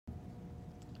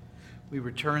We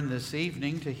return this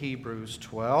evening to Hebrews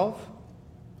 12.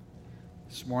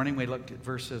 This morning we looked at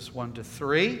verses 1 to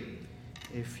 3.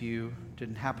 If you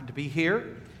didn't happen to be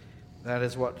here, that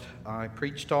is what I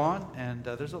preached on. And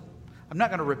I'm not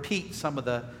going to repeat some of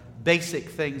the basic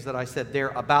things that I said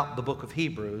there about the book of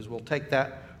Hebrews. We'll take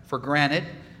that for granted.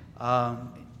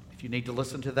 If you need to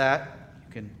listen to that,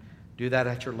 you can do that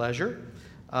at your leisure.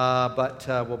 But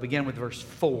we'll begin with verse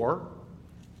 4.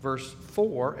 Verse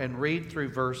 4 and read through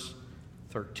verse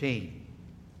 13.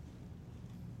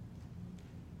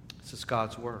 This is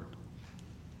God's word.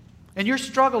 In your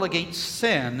struggle against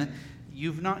sin,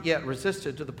 you've not yet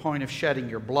resisted to the point of shedding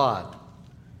your blood.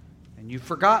 And you've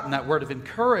forgotten that word of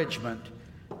encouragement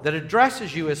that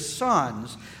addresses you as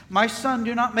sons. My son,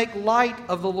 do not make light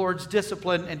of the Lord's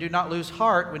discipline and do not lose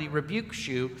heart when he rebukes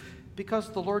you,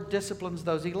 because the Lord disciplines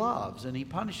those he loves, and he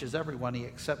punishes everyone he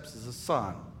accepts as a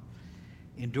son.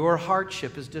 Endure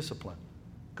hardship as discipline.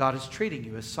 God is treating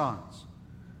you as sons.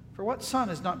 For what son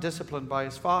is not disciplined by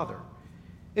his father?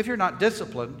 If you're not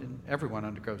disciplined, and everyone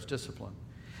undergoes discipline,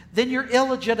 then you're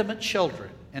illegitimate children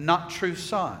and not true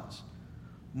sons.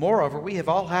 Moreover, we have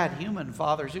all had human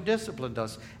fathers who disciplined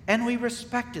us, and we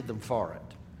respected them for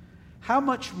it. How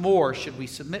much more should we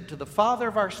submit to the Father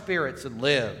of our spirits and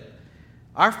live?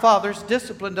 Our fathers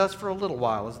disciplined us for a little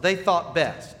while as they thought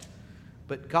best.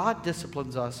 But God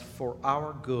disciplines us for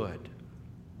our good,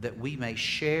 that we may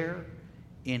share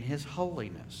in his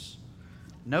holiness.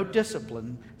 No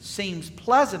discipline seems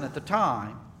pleasant at the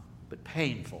time, but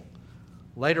painful.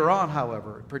 Later on,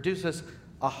 however, it produces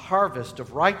a harvest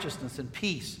of righteousness and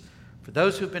peace for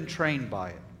those who've been trained by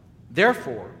it.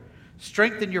 Therefore,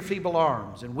 strengthen your feeble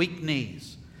arms and weak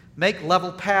knees. Make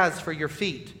level paths for your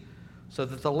feet, so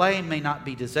that the lame may not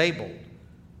be disabled,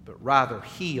 but rather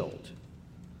healed.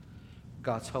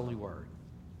 God's holy word.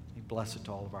 Be blessed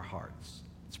to all of our hearts.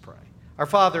 Let's pray. Our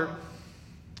Father,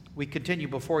 we continue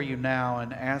before you now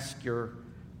and ask your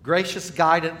gracious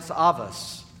guidance of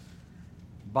us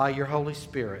by your Holy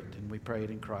Spirit, and we pray it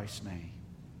in Christ's name.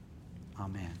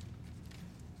 Amen.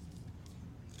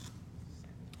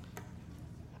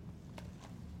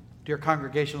 Dear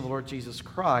congregation of the Lord Jesus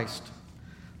Christ,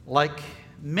 like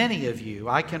many of you,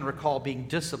 I can recall being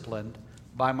disciplined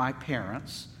by my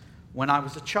parents when I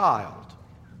was a child.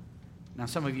 Now,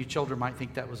 some of you children might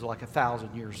think that was like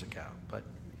 1,000 years ago, but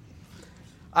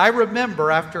I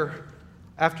remember after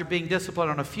being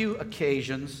disciplined on a few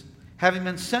occasions, having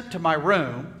been sent to my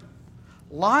room,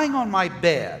 lying on my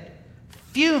bed,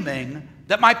 fuming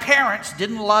that my parents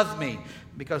didn't love me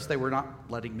because they were not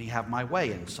letting me have my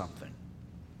way in something.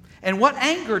 And what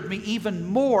angered me even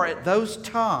more at those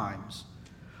times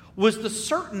was the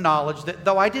certain knowledge that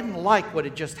though I didn't like what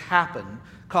had just happened,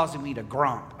 causing me to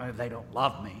grump, "Oh, they don't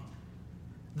love me,"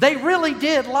 they really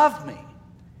did love me.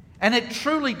 And it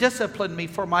truly disciplined me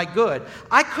for my good.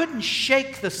 I couldn't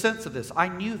shake the sense of this. I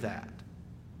knew that.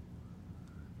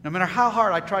 No matter how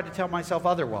hard I tried to tell myself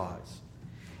otherwise.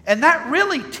 And that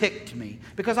really ticked me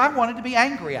because I wanted to be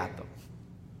angry at them.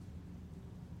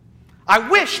 I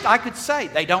wished I could say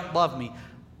they don't love me.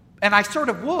 And I sort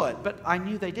of would, but I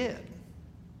knew they did.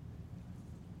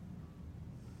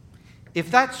 If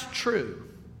that's true,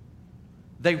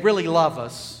 they really love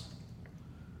us.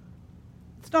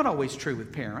 It's not always true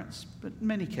with parents, but in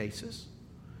many cases.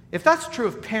 If that's true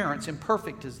of parents,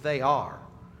 imperfect as they are,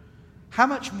 how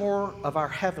much more of our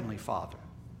Heavenly Father,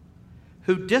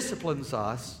 who disciplines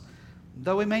us,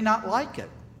 though we may not like it,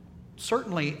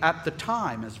 certainly at the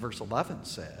time, as verse 11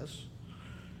 says.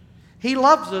 He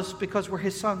loves us because we're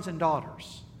his sons and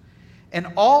daughters. And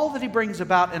all that he brings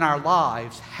about in our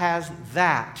lives has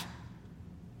that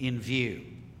in view.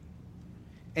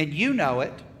 And you know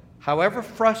it, however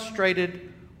frustrated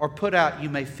or put out you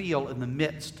may feel in the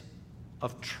midst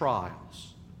of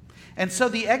trials. And so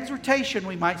the exhortation,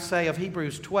 we might say, of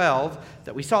Hebrews 12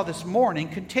 that we saw this morning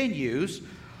continues.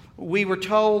 We were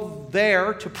told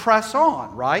there to press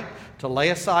on, right? To lay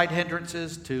aside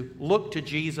hindrances, to look to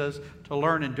Jesus, to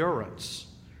learn endurance.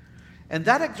 And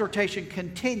that exhortation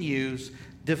continues,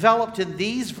 developed in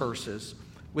these verses,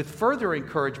 with further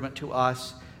encouragement to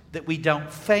us that we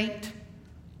don't faint,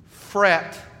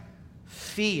 fret,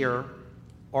 fear,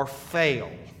 or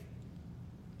fail.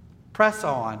 Press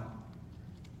on.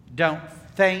 Don't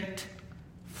faint,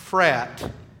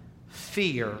 fret,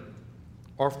 fear,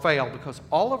 or fail, because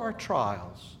all of our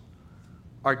trials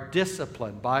are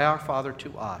disciplined by our Father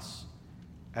to us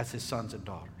as his sons and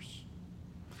daughters.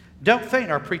 Don't faint,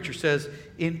 our preacher says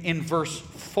in verse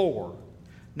 4.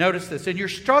 Notice this. In your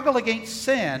struggle against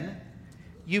sin,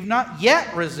 you've not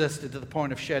yet resisted to the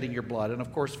point of shedding your blood. And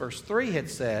of course, verse 3 had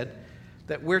said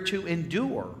that we're to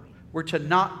endure. We're to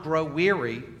not grow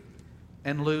weary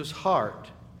and lose heart.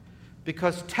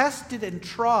 Because tested and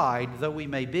tried though we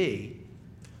may be,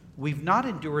 we've not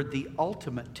endured the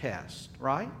ultimate test,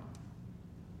 right?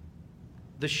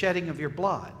 The shedding of your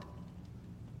blood.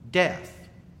 Death.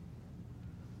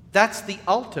 That's the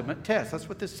ultimate test. That's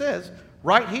what this says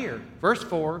right here. Verse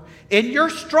 4, in your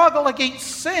struggle against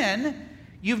sin,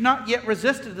 you've not yet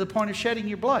resisted to the point of shedding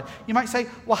your blood. You might say,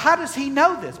 well, how does he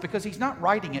know this? Because he's not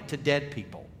writing it to dead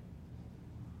people.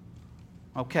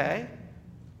 Okay?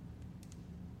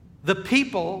 The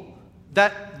people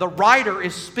that the writer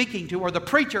is speaking to or the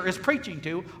preacher is preaching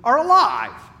to are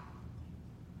alive.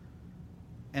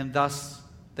 And thus,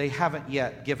 they haven't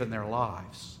yet given their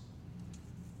lives.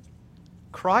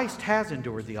 Christ has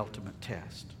endured the ultimate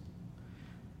test,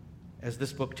 as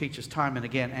this book teaches time and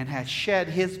again, and has shed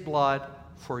his blood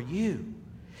for you.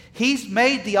 He's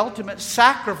made the ultimate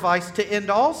sacrifice to end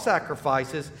all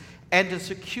sacrifices and to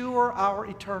secure our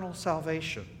eternal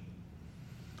salvation.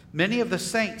 Many of the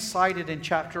saints cited in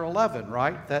chapter 11,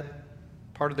 right? That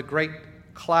part of the great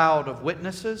cloud of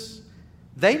witnesses,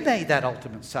 they made that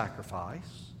ultimate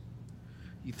sacrifice.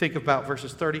 You think about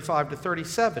verses 35 to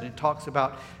 37. It talks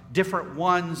about different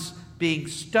ones being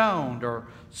stoned or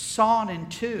sawn in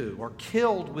two or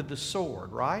killed with the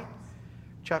sword, right?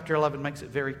 Chapter 11 makes it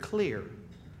very clear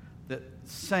that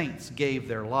saints gave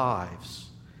their lives.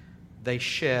 They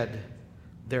shed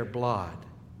their blood.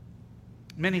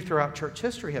 Many throughout church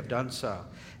history have done so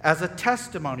as a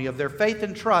testimony of their faith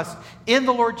and trust in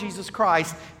the Lord Jesus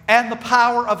Christ and the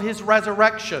power of his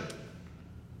resurrection.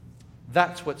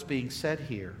 That's what's being said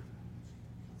here.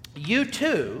 You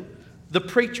too, the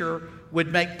preacher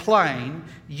would make plain,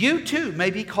 you too may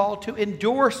be called to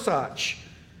endure such.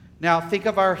 Now think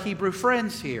of our Hebrew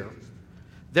friends here.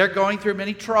 They're going through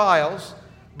many trials,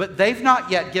 but they've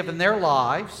not yet given their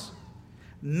lives.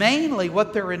 Mainly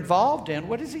what they're involved in,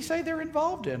 what does he say they're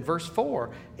involved in? Verse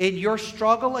 4, in your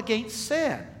struggle against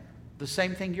sin, the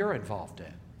same thing you're involved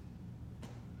in.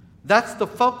 That's the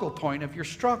focal point of your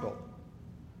struggle.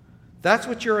 That's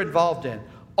what you're involved in.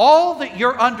 All that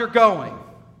you're undergoing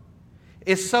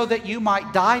is so that you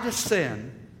might die to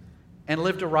sin and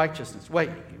live to righteousness. Wait,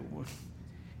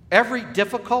 every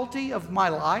difficulty of my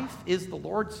life is the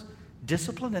Lord's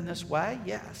discipline in this way?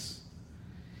 Yes.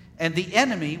 And the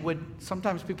enemy would,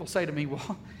 sometimes people say to me,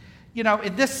 well, you know,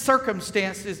 in this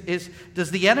circumstance,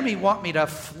 does the enemy want me to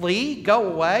flee,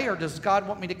 go away, or does God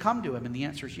want me to come to him? And the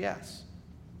answer is yes.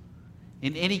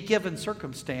 In any given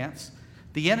circumstance,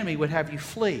 the enemy would have you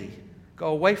flee, go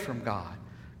away from God.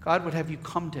 God would have you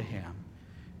come to him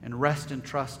and rest and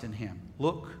trust in him.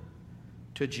 Look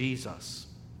to Jesus.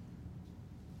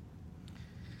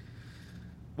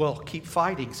 Well, keep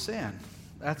fighting sin.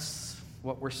 That's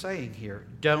what we're saying here.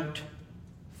 Don't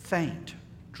faint.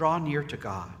 Draw near to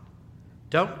God.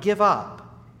 Don't give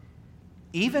up.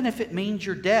 Even if it means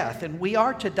your death, and we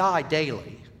are to die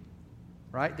daily,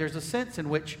 right? There's a sense in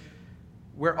which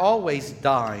we're always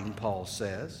dying, Paul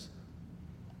says.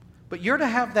 But you're to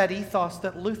have that ethos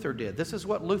that Luther did. This is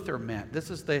what Luther meant. This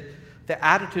is the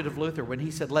attitude of Luther when he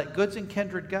said, let goods and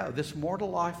kindred go, this mortal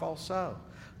life also.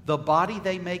 The body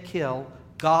they may kill,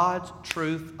 God's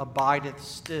truth abideth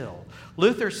still.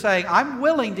 Luther's saying, I'm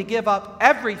willing to give up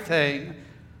everything,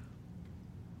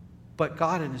 but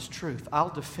God and his truth, I'll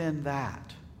defend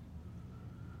that.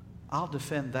 I'll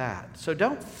defend that. So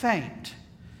don't faint.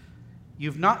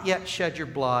 You've not yet shed your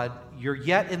blood. You're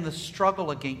yet in the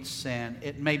struggle against sin.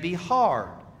 It may be hard.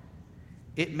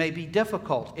 It may be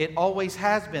difficult. It always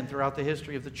has been throughout the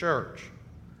history of the church.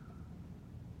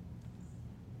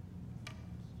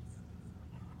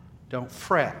 Don't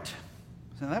fret.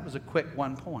 So that was a quick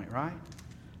 1 point, right?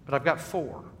 But I've got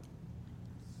 4.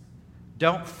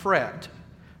 Don't fret,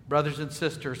 brothers and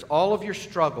sisters. All of your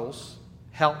struggles,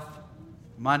 health,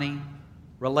 money,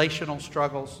 relational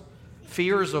struggles,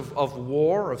 fears of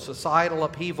war, of societal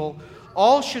upheaval,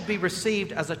 all should be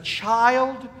received as a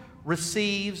child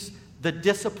receives the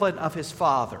discipline of his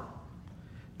father.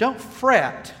 Don't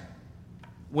fret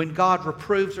when God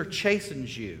reproves or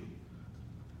chastens you.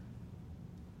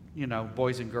 You know,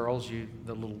 boys and girls,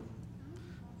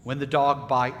 when the dog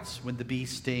bites, when the bee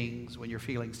stings, when you're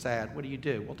feeling sad, what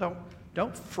do? Well,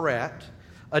 don't fret.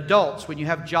 Adults, when you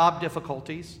have job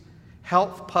difficulties,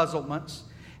 health puzzlements,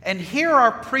 and here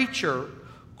our preacher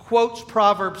quotes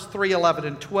Proverbs 3:11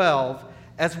 and 12,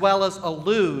 as well as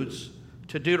alludes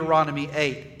to Deuteronomy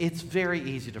 8. It's very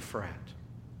easy to fret.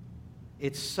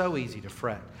 It's so easy to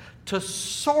fret. To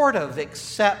sort of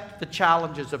accept the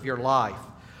challenges of your life,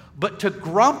 but to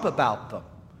grump about them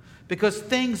because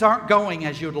things aren't going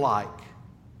as you'd like.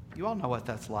 You all know what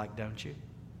that's like, don't you?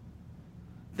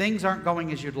 Things aren't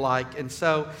going as you'd like. And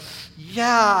so,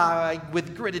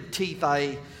 with gritted teeth,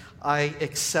 I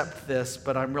accept this,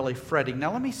 but I'm really fretting.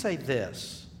 Now, let me say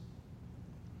this.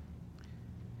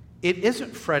 It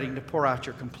isn't fretting to pour out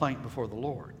your complaint before the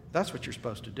Lord. That's what you're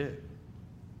supposed to do.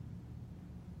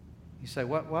 You say,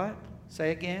 what?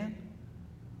 Say again?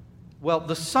 Well,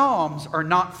 the Psalms are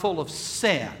not full of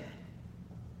sin.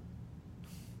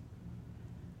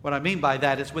 What I mean by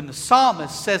that is when the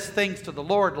psalmist says things to the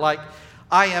Lord like,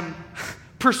 I am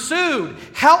pursued,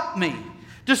 help me,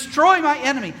 destroy my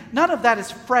enemy. None of that is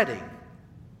fretting.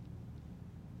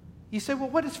 You say, well,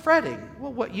 what is fretting?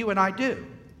 Well, what you and I do.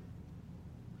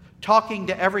 Talking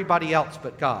to everybody else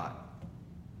but God.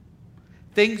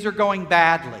 Things are going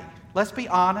badly. Let's be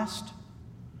honest.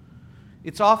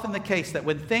 It's often the case that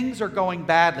when things are going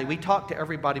badly, we talk to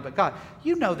everybody but God.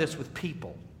 You know this with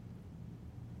people.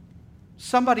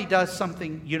 Somebody does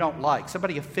something you don't like.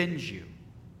 Somebody offends you.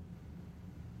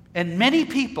 And many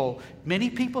people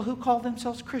who call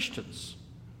themselves Christians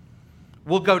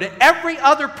will go to every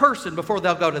other person before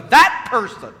they'll go to that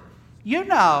person,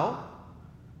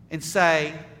 and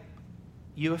say,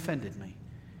 you offended me.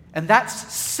 And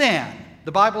that's sin.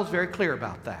 The Bible is very clear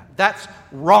about that. That's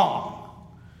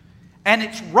wrong. And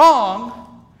it's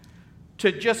wrong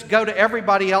to just go to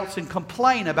everybody else and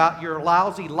complain about your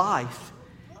lousy life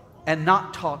and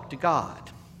not talk to God.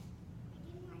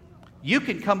 You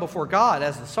can come before God,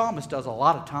 as the psalmist does a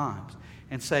lot of times,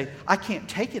 and say, I can't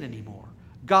take it anymore.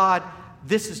 God,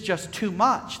 this is just too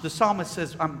much. The psalmist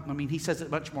says, he says it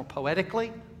much more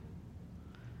poetically,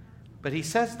 but he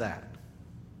says that.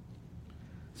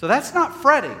 So that's not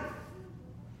fretting,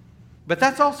 but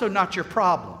that's also not your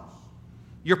problem.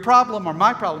 Your problem or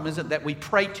my problem isn't that we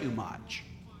pray too much.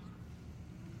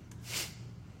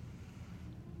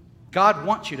 God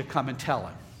wants you to come and tell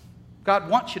Him.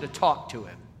 God wants you to talk to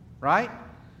Him, right?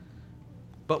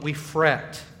 But we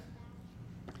fret.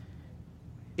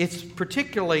 It's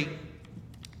particularly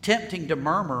tempting to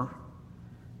murmur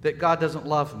that God doesn't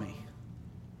love me.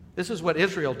 This is what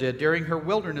Israel did during her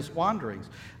wilderness wanderings.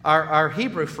 Our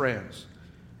Hebrew friends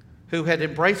who had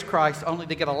embraced Christ only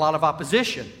to get a lot of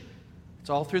opposition. It's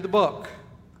all through the book.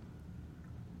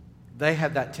 They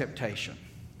had that temptation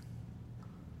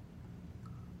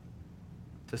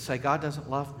to say, God doesn't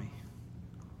love me.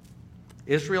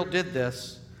 Israel did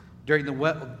this during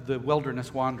the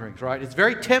wilderness wanderings, right? It's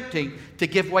very tempting to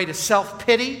give way to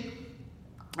self-pity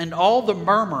and all the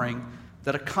murmuring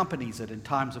that accompanies it in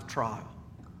times of trial.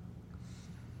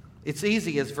 It's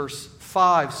easy, as verse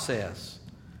 5 says,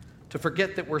 to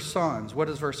forget that we're sons. What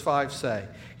does verse 5 say?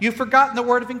 You've forgotten the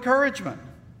word of encouragement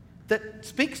that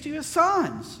speaks to you as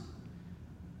sons.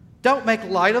 Don't make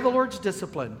light of the Lord's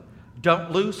discipline.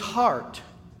 Don't lose heart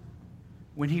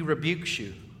when He rebukes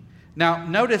you. Now,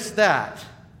 notice that.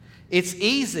 It's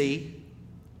easy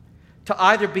to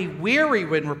either be weary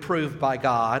when reproved by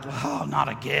God. Oh, not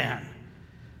again.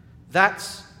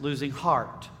 That's losing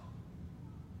heart.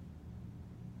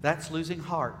 That's losing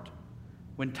heart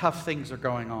when tough things are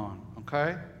going on,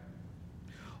 okay?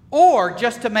 Or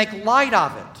just to make light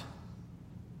of it.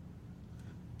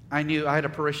 I had a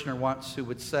parishioner once who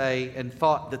would say, and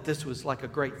thought that this was like a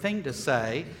great thing to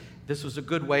say, this was a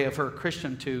good way of her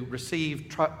Christian to receive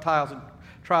trials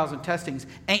and testings,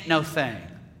 ain't no thing.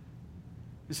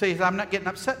 You say, I'm not getting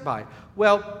upset by it.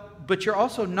 Well, but you're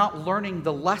also not learning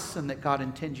the lesson that God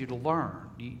intends you to learn.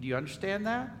 Do you understand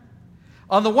that?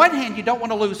 On the one hand, you don't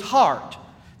want to lose heart.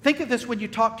 Think of this when you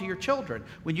talk to your children.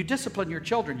 When you discipline your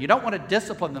children, you don't want to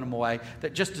discipline them in a way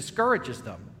that just discourages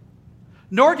them.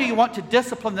 Nor do you want to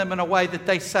discipline them in a way that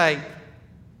they say,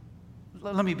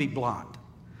 let me be blunt.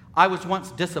 I was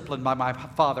once disciplined by my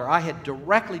father. I had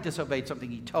directly disobeyed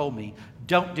something he told me.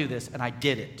 Don't do this, and I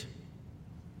did it.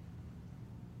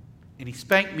 And he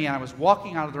spanked me, and I was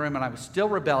walking out of the room, and I was still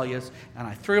rebellious, and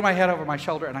I threw my head over my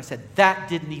shoulder, and I said, that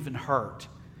didn't even hurt.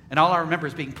 And all I remember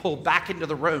is being pulled back into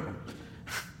the room.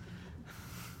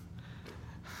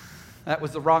 That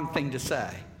was the wrong thing to say.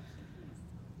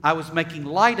 I was making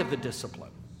light of the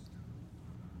discipline.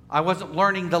 I wasn't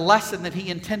learning the lesson that He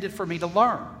intended for me to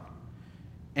learn.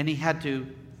 And He had to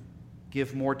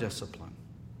give more discipline.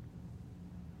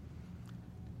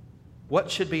 What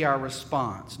should be our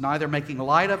response? Neither making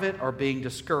light of it or being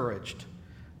discouraged,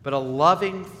 but a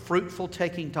loving, fruitful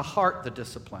taking to heart the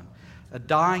discipline, a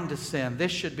dying to sin.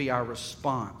 This should be our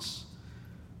response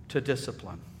to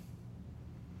discipline.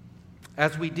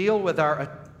 As we deal with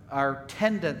our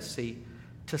tendency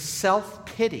to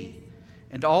self-pity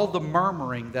and all the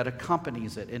murmuring that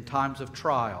accompanies it in times of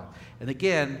trial. And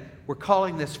again, we're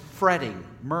calling this fretting,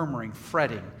 murmuring,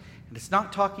 fretting. And it's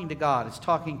not talking to God, it's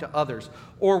talking to others.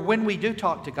 Or when we do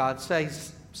talk to God, say,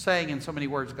 saying in so many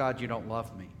words, God, you don't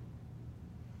love me.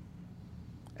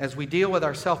 As we deal with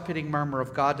our self-pitying murmur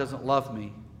of God doesn't love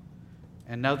me,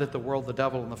 and know that the world, the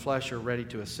devil, and the flesh are ready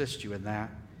to assist you in that,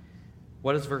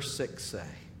 what does verse 6 say?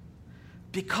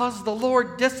 Because the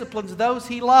Lord disciplines those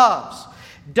He loves.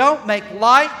 Don't make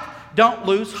light, don't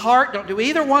lose heart, don't do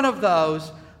either one of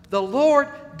those. The Lord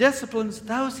disciplines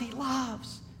those He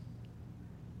loves.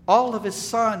 All of His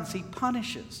sons He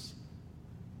punishes.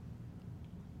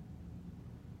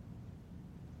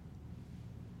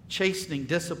 Chastening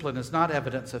discipline is not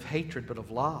evidence of hatred, but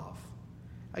of love.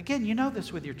 Again, you know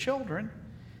this with your children.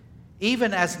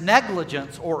 Even as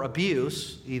negligence or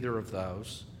abuse, either of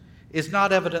those, is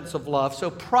not evidence of love, so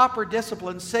proper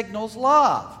discipline signals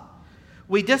love.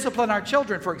 We discipline our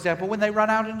children, for example, when they run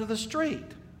out into the street.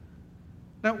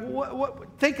 Now,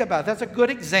 think about it. That's a good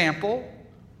example.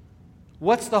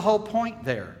 What's the whole point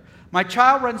there? My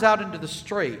child runs out into the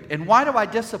street, and why do I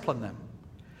discipline them?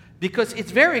 Because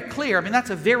it's very clear. I mean, that's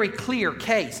a very clear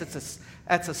case.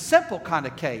 That's a simple kind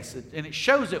of case, and it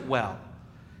shows it well.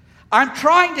 I'm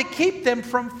trying to keep them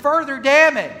from further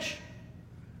damage.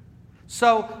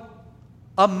 So,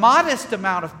 a modest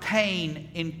amount of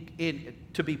pain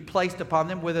to be placed upon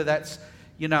them, whether that's,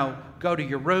 go to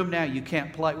your room now, you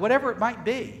can't play, whatever it might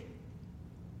be,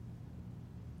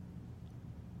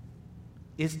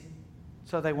 is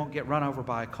so they won't get run over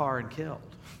by a car and killed.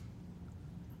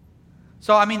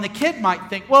 So, the kid might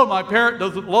think, well, my parent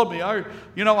doesn't love me. I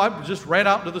just ran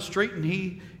out into the street and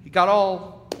he got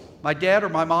all, my dad or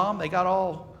my mom, they got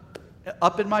all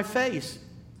up in my face,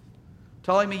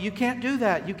 telling me, you can't do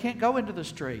that. You can't go into the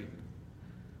street.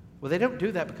 Well, they don't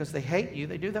do that because they hate you.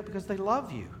 They do that because they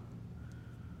love you.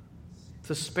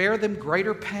 To spare them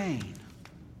greater pain.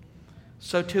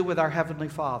 So too with our Heavenly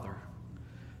Father,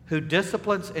 who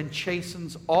disciplines and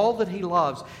chastens all that He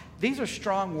loves. These are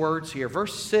strong words here.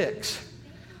 Verse 6,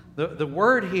 the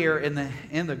word here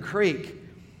in the Greek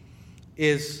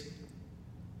is,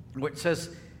 which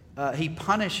says He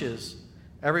punishes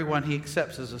everyone He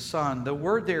accepts as a son. The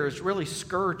word there is really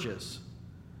scourges,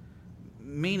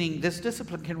 meaning this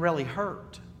discipline can really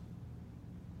hurt.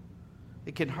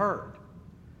 It can hurt.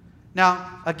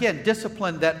 Now, again,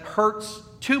 discipline that hurts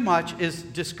too much is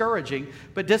discouraging,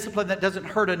 but discipline that doesn't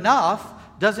hurt enough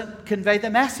doesn't convey the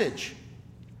message.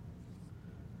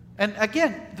 And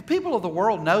again, the people of the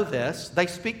world know this. They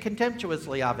speak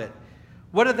contemptuously of it.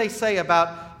 What do they say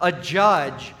about a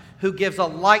judge who gives a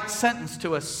light sentence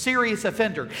to a serious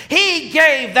offender? He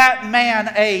gave that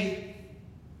man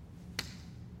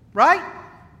right?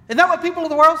 Isn't that what people of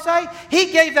the world say?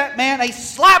 He gave that man a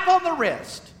slap on the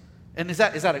wrist. And is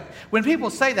that when people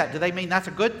say that, do they mean that's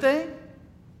a good thing?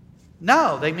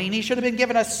 No, they mean he should have been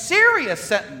given a serious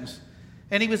sentence,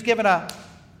 and he was given a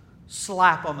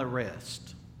slap on the wrist.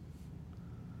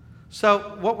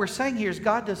 So what we're saying here is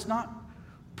God does not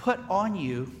put on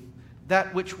you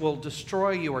that which will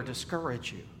destroy you or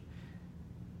discourage you.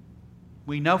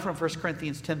 We know from 1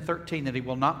 Corinthians 10:13 that He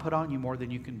will not put on you more than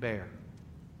you can bear.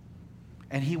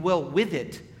 And He will, with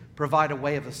it, provide a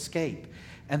way of escape.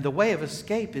 And the way of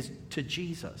escape is to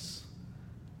Jesus.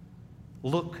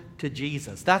 Look to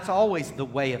Jesus. That's always the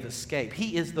way of escape.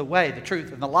 He is the way, the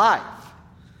truth, and the life.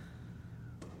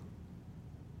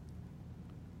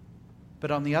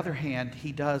 But on the other hand,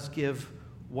 He does give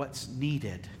what's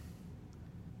needed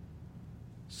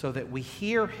so that we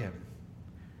hear Him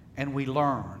and we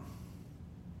learn.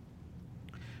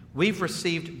 We've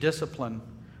received discipline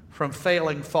from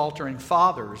failing, faltering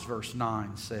fathers, verse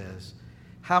 9 says.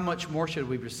 How much more should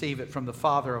we receive it from the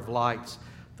Father of lights,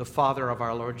 the Father of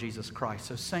our Lord Jesus Christ?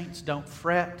 So saints, don't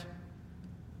fret,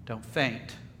 don't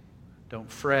faint,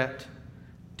 don't fret,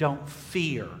 don't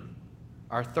fear.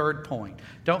 Our third point.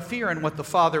 Don't fear in what the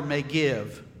Father may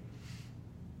give.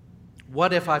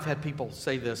 What if I've had people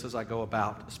say this as I go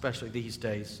about, especially these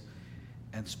days,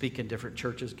 and speak in different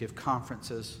churches, give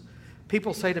conferences.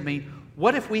 People say to me,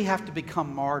 what if we have to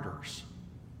become martyrs?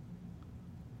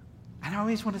 And I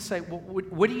always want to say, well,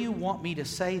 what do you want me to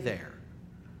say there?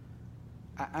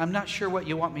 I'm not sure what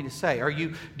you want me to say.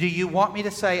 Do you want me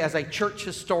to say as a church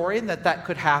historian that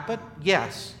could happen?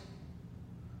 Yes.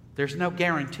 There's no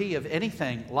guarantee of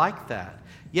anything like that.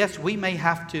 Yes, we may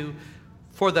have to,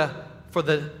 for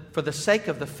the sake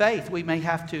of the faith, we may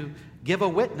have to give a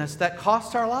witness that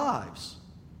costs our lives.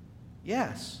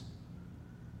 Yes.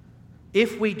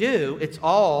 If we do, it's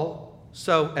all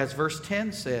so, as verse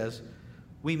 10 says,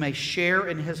 we may share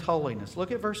in His holiness.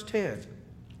 Look at verse 10.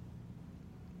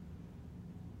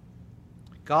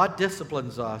 God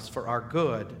disciplines us for our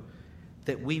good,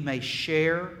 that we may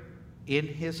share in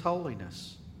His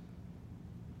holiness.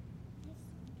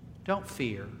 Don't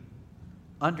fear.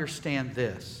 understand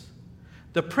this.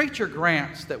 The preacher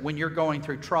grants that when you're going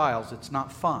through trials, it's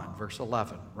not fun, verse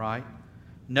 11, right?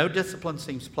 No discipline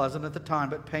seems pleasant at the time,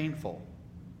 but painful.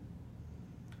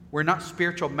 We're not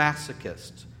spiritual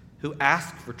masochists who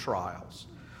ask for trials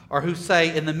or who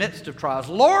say in the midst of trials,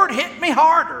 Lord, hit me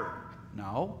harder.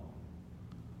 No.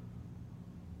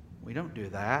 We don't do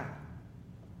that.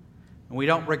 And we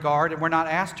don't regard, and we're not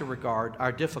asked to regard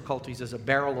our difficulties as a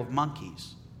barrel of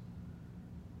monkeys.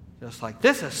 Just like,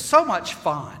 this is so much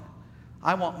fun.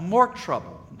 I want more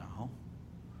trouble. No.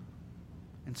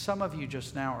 And some of you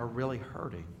just now are really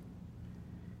hurting.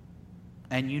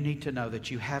 And you need to know that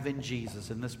you have in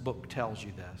Jesus, and this book tells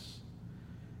you this,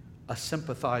 a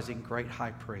sympathizing great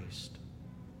high priest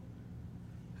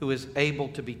who is able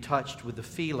to be touched with the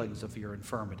feelings of your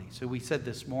infirmities, who we said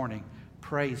this morning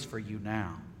prays for you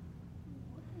now,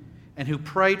 and who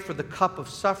prayed for the cup of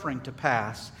suffering to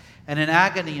pass, and in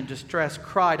agony and distress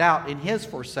cried out in his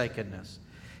forsakenness.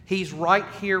 He's right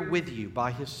here with you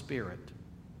by his Spirit.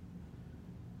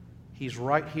 He's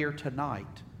right here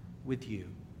tonight with you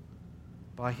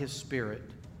by his Spirit.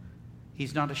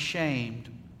 He's not ashamed.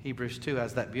 Hebrews 2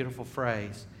 has that beautiful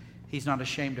phrase. He's not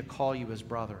ashamed to call you his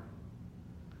brother.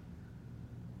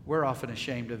 We're often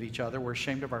ashamed of each other. We're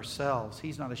ashamed of ourselves.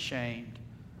 He's not ashamed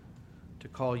to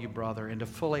call you brother and to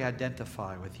fully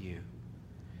identify with you.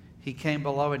 He came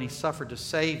below and he suffered to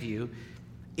save you.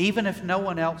 Even if no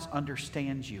one else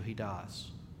understands you, he does.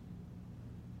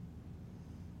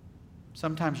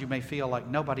 Sometimes you may feel like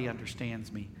nobody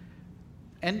understands me.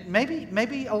 And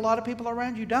maybe a lot of people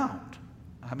around you don't.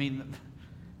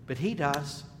 But he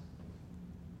does.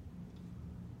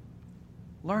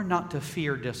 Learn not to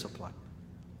fear discipline,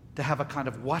 to have a kind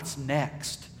of what's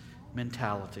next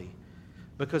mentality.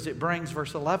 Because it brings,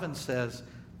 verse 11 says,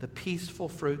 the peaceful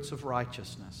fruits of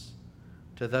righteousness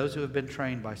to those who have been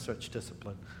trained by such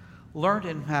discipline. Learn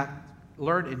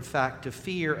in fact to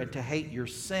fear and to hate your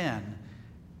sin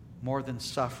more than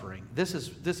suffering. This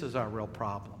is our real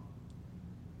problem.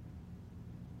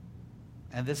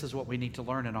 And this is what we need to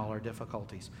learn in all our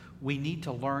difficulties. We need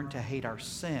to learn to hate our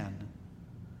sin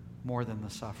more than the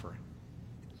suffering.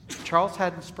 Charles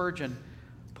Haddon Spurgeon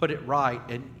put it right,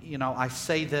 and I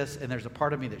say this, and there's a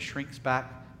part of me that shrinks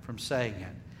back from saying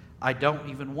it. I don't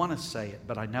even want to say it,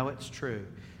 but I know it's true.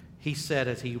 He said,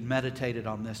 as he meditated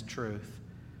on this truth,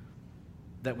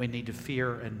 that we need to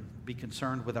fear and be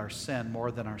concerned with our sin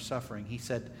more than our suffering. He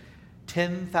said,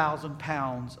 10,000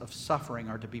 pounds of suffering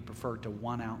are to be preferred to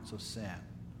 1 ounce of sin.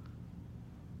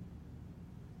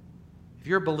 If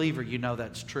you're a believer, you know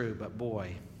that's true, but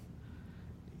boy,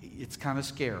 it's kind of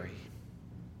scary.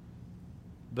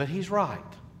 But he's right.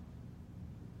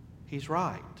 He's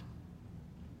right.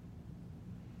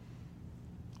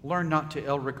 Learn not to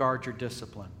ill-regard your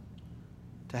discipline,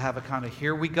 to have a kind of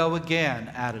here we go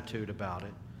again attitude about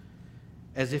it,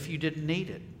 as if you didn't need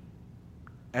it,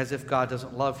 as if God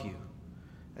doesn't love you,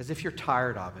 as if you're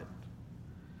tired of it.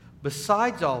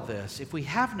 Besides all this, if we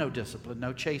have no discipline,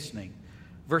 no chastening,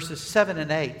 verses 7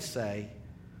 and 8 say,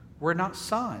 we're not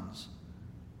sons,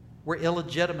 we're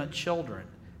illegitimate children.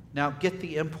 Now get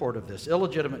the import of this.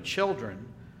 Illegitimate children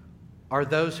are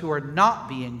those who are not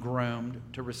being groomed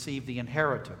to receive the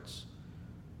inheritance.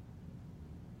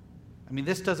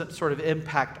 This doesn't sort of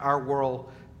impact our world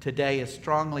today as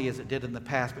strongly as it did in the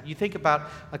past. But you think about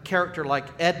a character like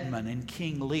Edmund in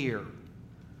King Lear,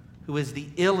 who is the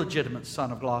illegitimate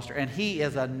son of Gloucester. And he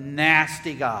is a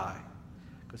nasty guy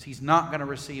because he's not going to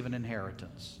receive an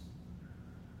inheritance.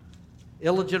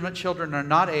 Illegitimate children are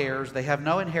not heirs. They have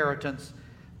no inheritance.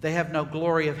 They have no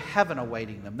glory of heaven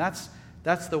awaiting them.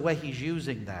 That's the way he's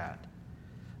using that.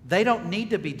 They don't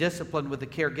need to be disciplined with the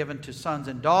care given to sons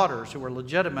and daughters who are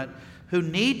legitimate, who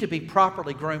need to be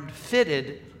properly groomed,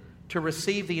 fitted to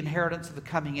receive the inheritance of the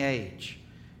coming age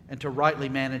and to rightly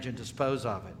manage and dispose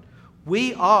of it.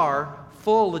 We are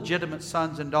full legitimate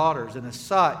sons and daughters, and as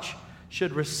such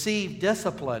should receive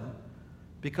discipline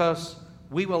because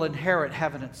we will inherit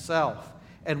heaven itself,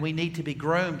 and we need to be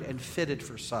groomed and fitted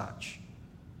for such.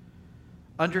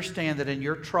 Understand that in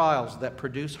your trials that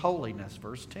produce holiness,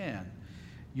 verse 10,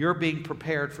 you're being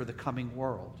prepared for the coming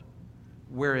world,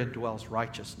 wherein dwells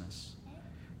righteousness.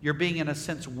 You're being, in a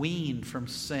sense, weaned from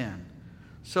sin.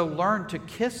 So learn to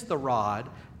kiss the rod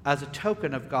as a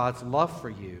token of God's love for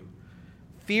you.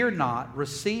 Fear not,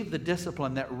 receive the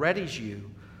discipline that readies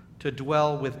you to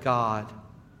dwell with God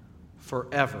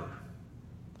forever.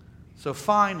 So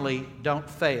finally, don't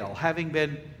fail. Having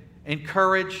been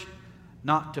encouraged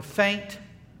not to faint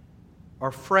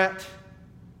or fret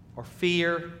or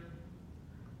fear,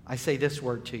 I say this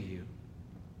word to you.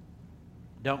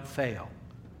 Don't fail.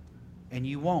 And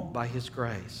you won't by His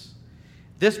grace.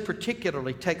 This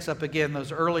particularly takes up again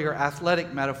those earlier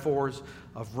athletic metaphors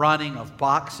of running, of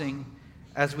boxing,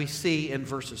 as we see in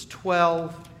verses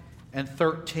 12 and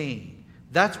 13.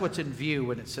 That's what's in view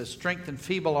when it says, strengthen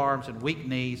feeble arms and weak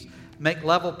knees, make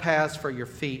level paths for your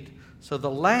feet, so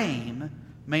the lame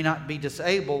may not be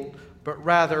disabled, but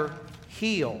rather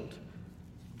healed.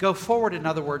 Go forward, in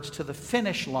other words, to the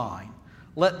finish line.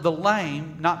 Let the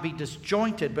lame not be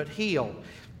disjointed, but healed.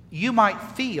 You might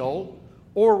feel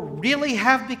or really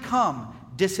have become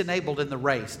disenabled in the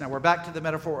race. Now we're back to the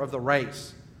metaphor of the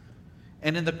race.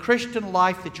 And in the Christian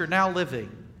life that you're now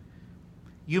living,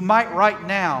 you might right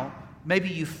now, maybe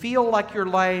you feel like you're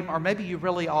lame, or maybe you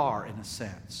really are in a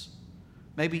sense.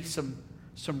 Maybe some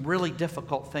really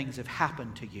difficult things have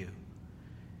happened to you.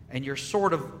 And you're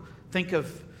sort of, think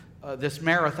of this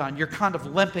marathon, you're kind of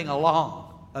limping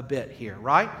along a bit here,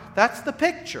 right? That's the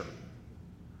picture.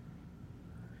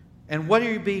 And what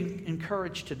are you being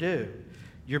encouraged to do?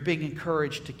 You're being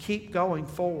encouraged to keep going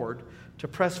forward, to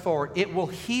press forward. It will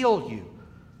heal you.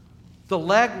 The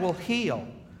leg will heal.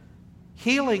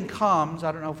 Healing comes,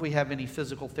 I don't know if we have any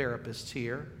physical therapists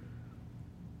here.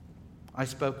 I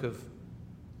spoke of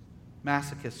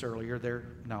masochists earlier.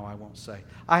 No, I won't say.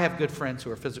 I have good friends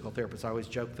who are physical therapists. I always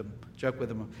joke with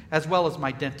them, as well as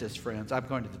my dentist friends. I'm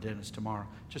going to the dentist tomorrow,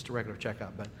 just a regular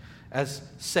checkup. But as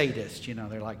sadists,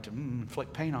 they like to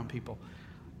inflict pain on people.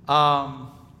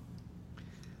 But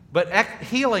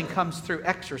healing comes through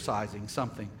exercising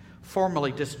something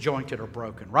formerly disjointed or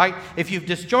broken, right? If you've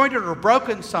disjointed or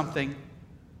broken something,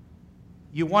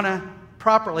 you want to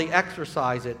properly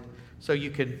exercise it so you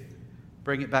can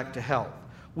bring it back to health.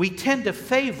 We tend to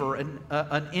favor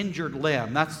an injured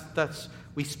limb.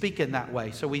 We speak in that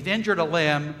way. So we've injured a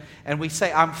limb and we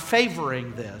say, I'm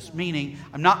favoring this, meaning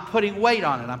I'm not putting weight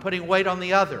on it. I'm putting weight on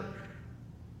the other.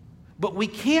 But we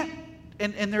can't,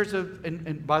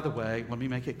 and by the way, let me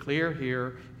make it clear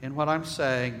here in what I'm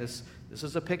saying. This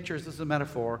is a picture, this is a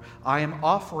metaphor. I am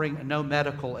offering no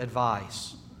medical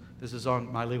advice. This is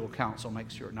on my legal counsel,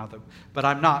 make sure. But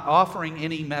I'm not offering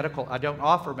I don't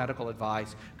offer medical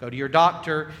advice. Go to your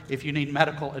doctor if you need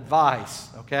medical advice,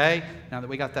 okay? Now that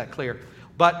we got that clear.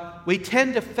 But we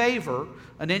tend to favor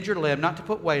an injured limb, not to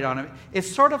put weight on it.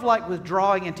 It's sort of like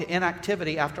withdrawing into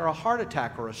inactivity after a heart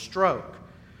attack or a stroke.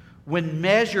 When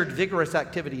measured, vigorous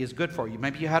activity is good for you.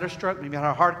 Maybe you had a stroke, maybe you had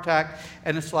a heart attack,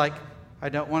 and it's like, I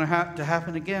don't want it to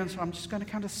happen again, so I'm just going to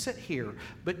kind of sit here.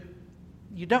 But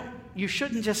you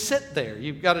shouldn't just sit there.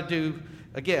 You've got to do,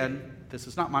 again, this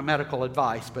is not my medical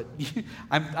advice, but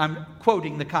I'm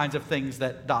quoting the kinds of things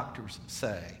that doctors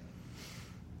say.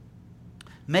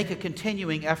 Make a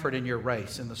continuing effort in your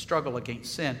race, in the struggle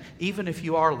against sin, even if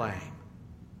you are lame.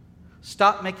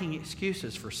 Stop making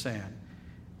excuses for sin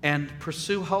and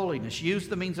pursue holiness. Use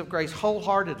the means of grace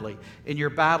wholeheartedly in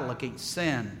your battle against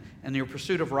sin and your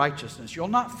pursuit of righteousness. You'll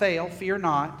not fail, fear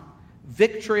not.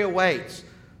 Victory awaits.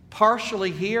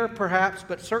 Partially here, perhaps,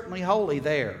 but certainly wholly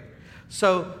there.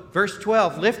 So, verse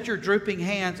 12, lift your drooping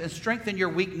hands and strengthen your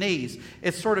weak knees.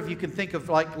 It's sort of, you can think of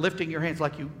like lifting your hands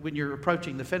like when you're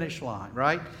approaching the finish line,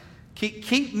 right?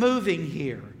 Keep moving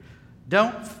here.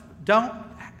 Don't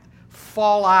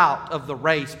fall out of the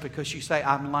race because you say,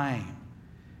 I'm lame.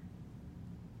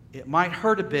 It might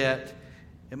hurt a bit.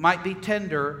 It might be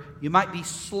tender. You might be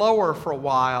slower for a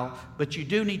while, but you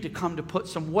do need to come to put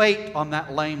some weight on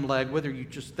that lame leg, whether you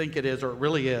just think it is or it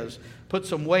really is. Put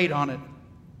some weight on it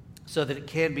so that it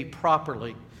can be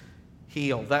properly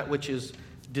healed. That which is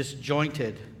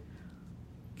disjointed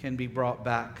can be brought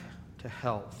back to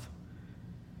health.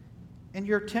 And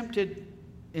you're tempted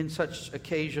in such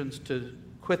occasions to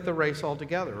quit the race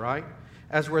altogether, right?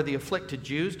 As were the afflicted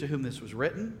Jews to whom this was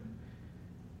written.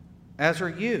 As are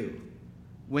you,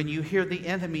 when you hear the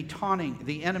enemy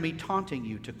taunting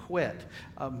you to quit.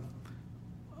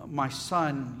 My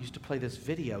son used to play this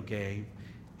video game,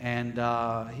 and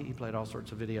he played all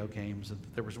sorts of video games.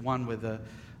 There was one with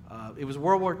it was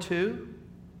World War II,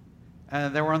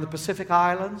 and they were on the Pacific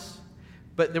Islands.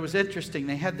 But it was interesting.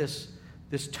 They had this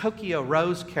Tokyo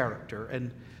Rose character,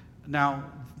 and now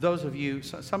those of you,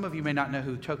 some of you may not know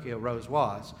who Tokyo Rose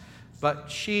was, but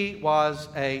she was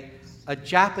a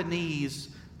Japanese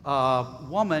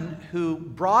woman who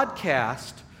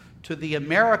broadcast to the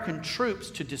American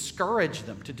troops to discourage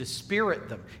them, to dispirit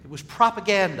them. It was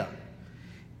propaganda.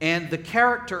 And the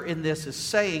character in this is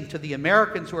saying to the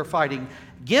Americans who are fighting,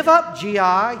 give up,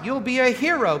 GI, you'll be a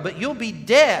hero, but you'll be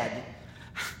dead.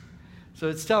 So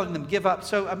it's telling them, give up.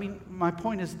 So, my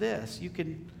point is this.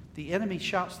 The enemy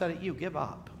shouts that at you, give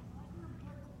up.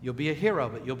 You'll be a hero,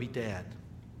 but you'll be dead.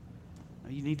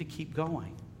 You need to keep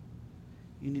going.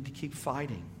 You need to keep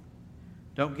fighting.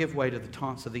 Don't give way to the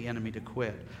taunts of the enemy to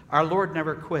quit. Our Lord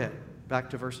never quit,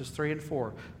 back to verses 3 and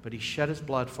 4, but He shed His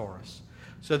blood for us,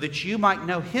 so that you might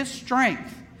know His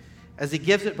strength as He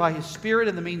gives it by His Spirit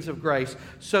and the means of grace.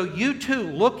 So you too,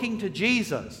 looking to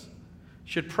Jesus,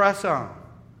 should press on.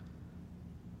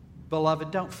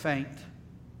 Beloved, don't faint,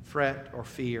 fret, or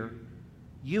fear.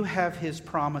 You have His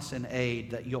promise and aid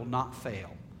that you'll not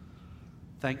fail.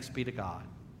 Thanks be to God.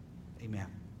 Amen.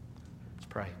 Let's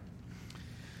pray.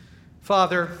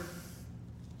 Father,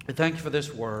 I thank you for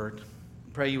this word.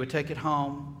 I pray you would take it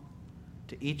home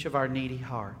to each of our needy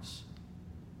hearts.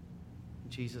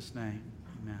 In Jesus' name,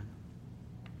 amen.